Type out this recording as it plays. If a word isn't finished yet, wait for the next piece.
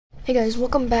Hey guys,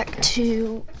 welcome back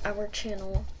to our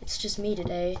channel. It's just me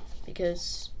today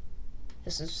because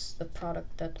this is the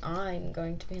product that I'm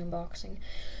going to be unboxing.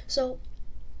 So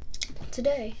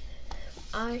today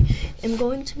I am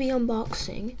going to be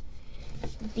unboxing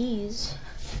these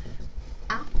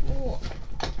Apple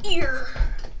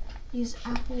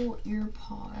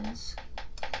EarPods.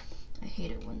 I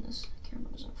hate it when this camera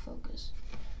doesn't focus.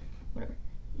 Whatever.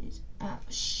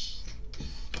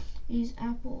 These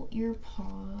Apple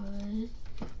EarPods.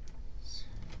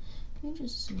 Let me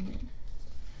just zoom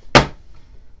in.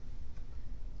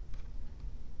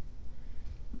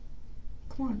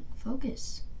 Come on,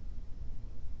 focus.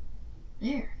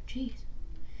 There, jeez.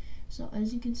 So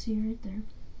as you can see right there,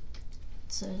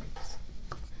 it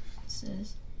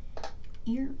says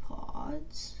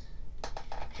EarPods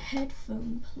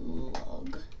headphone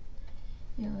plug.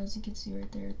 Yeah, as you can see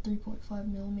right there,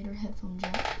 3.5mm headphone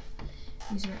jack.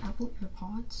 These are Apple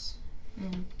EarPods,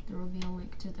 and there will be a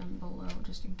link to them below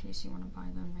just in case you want to buy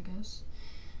them, I guess.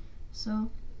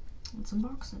 So, let's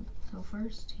unbox them. So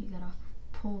first, you gotta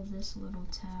pull this little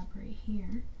tab right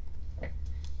here.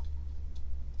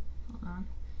 Hold on.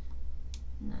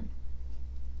 And then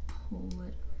pull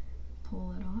it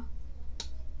off.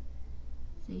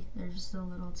 See, there's the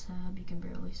little tab. You can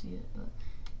barely see it, but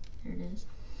there it is.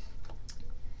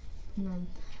 And then,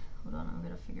 hold on, I'm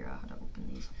gonna figure out how to open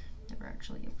these. Never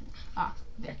actually opened.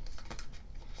 Okay.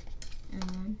 And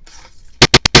then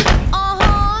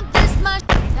this much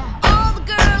all the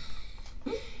girls.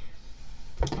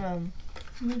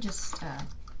 let me just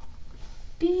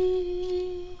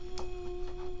beep.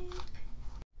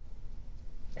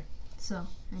 So,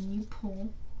 and you pull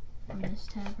on this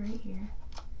tab right here,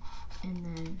 and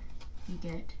then you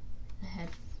get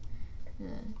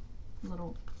the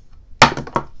little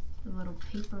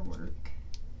paperwork.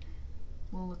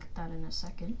 We'll look at that in a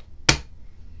second.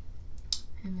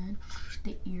 And then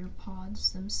the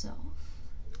EarPods themselves.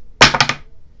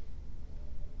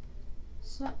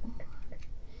 So,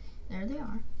 there they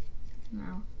are.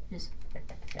 Now, just,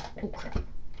 oh crap.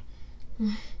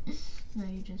 Now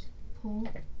you just pull.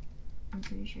 I'm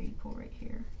pretty sure you pull right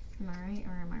here. Am I right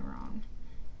or am I wrong?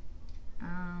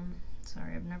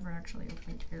 Sorry, I've never actually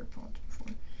opened EarPods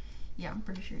before. Yeah, I'm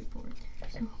pretty sure you pull right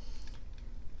there. So,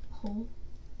 pull.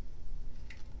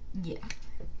 Yeah.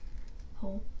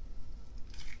 Pull.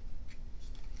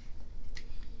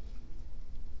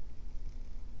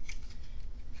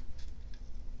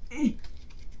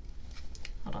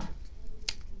 Hold on.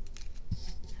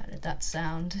 How did that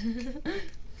sound?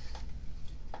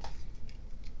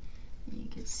 You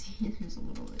can see there's a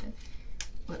little bit.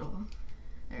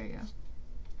 There you go.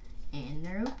 And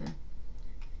they're open.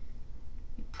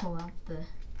 You pull out the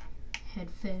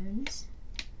headphones.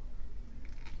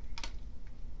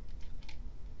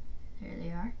 There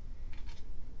they are.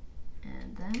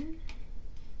 And then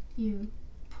you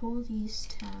pull these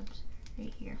tabs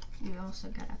right here. You also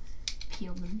gotta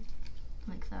peel them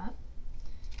like that.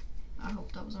 I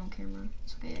hope that was on camera.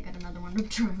 It's okay, I got another one to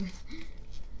try with.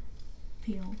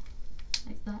 Peel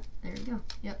like that. There you go.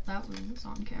 Yep, that one was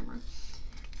on camera.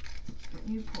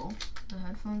 And you pull the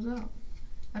headphones out.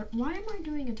 Why am I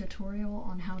doing a tutorial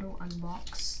on how to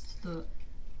unbox the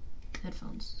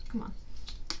headphones? Come on.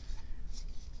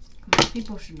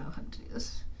 People should know how to do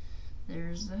this.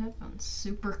 There's the headphones.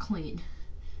 Super clean.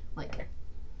 Like,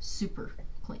 super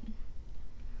clean.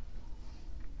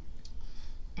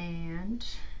 And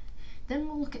then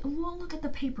we'll look at the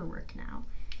paperwork now.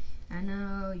 I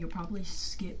know you'll probably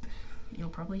skip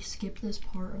this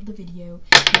part of the video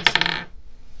because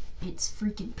it's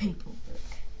freaking paperwork.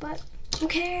 But who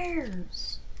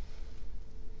cares?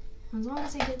 As long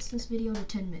as it gets this video to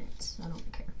 10 minutes, I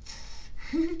don't care.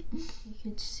 You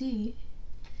can see,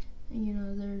 you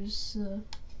know, there's,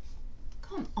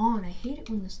 come on, I hate it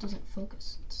when this doesn't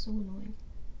focus. It's so annoying.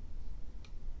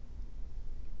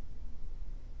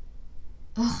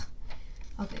 Ugh.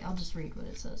 Okay, I'll just read what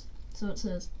it says. So it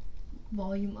says,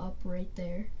 volume up right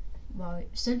there,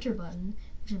 center button,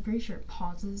 which I'm pretty sure it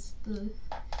pauses the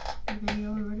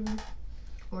video or whatever,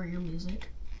 or your music,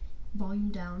 volume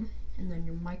down, and then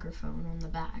your microphone on the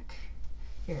back.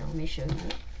 Here, let me show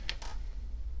you.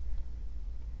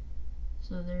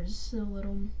 So there's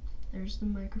the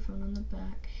microphone on the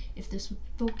back. If this would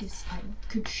focus, I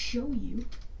could show you.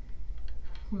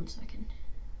 1 second.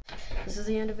 This is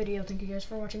the end of the video. Thank you guys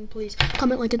for watching. Please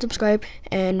comment, like, and subscribe.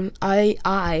 And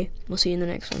I will see you in the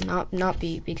next one. Not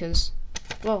B, because,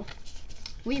 well,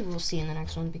 we will see in the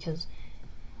next one because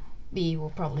B will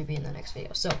probably be in the next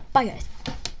video. So, bye guys.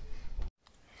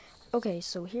 Okay,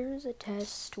 so here's a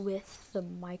test with the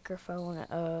microphone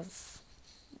of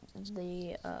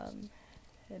the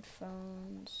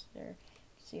headphones. There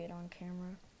see it on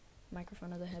camera,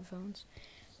 microphone of the headphones.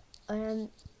 And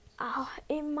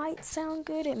it might sound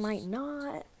good, it might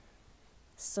not.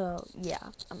 So yeah,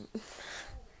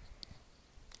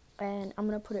 and I'm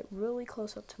gonna put it really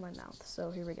close up to my mouth.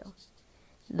 So here we go.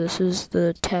 This is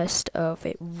the test of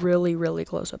it really, really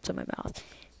close up to my mouth.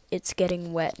 It's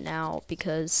getting wet now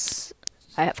because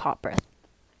I have hot breath.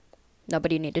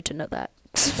 Nobody needed to know that.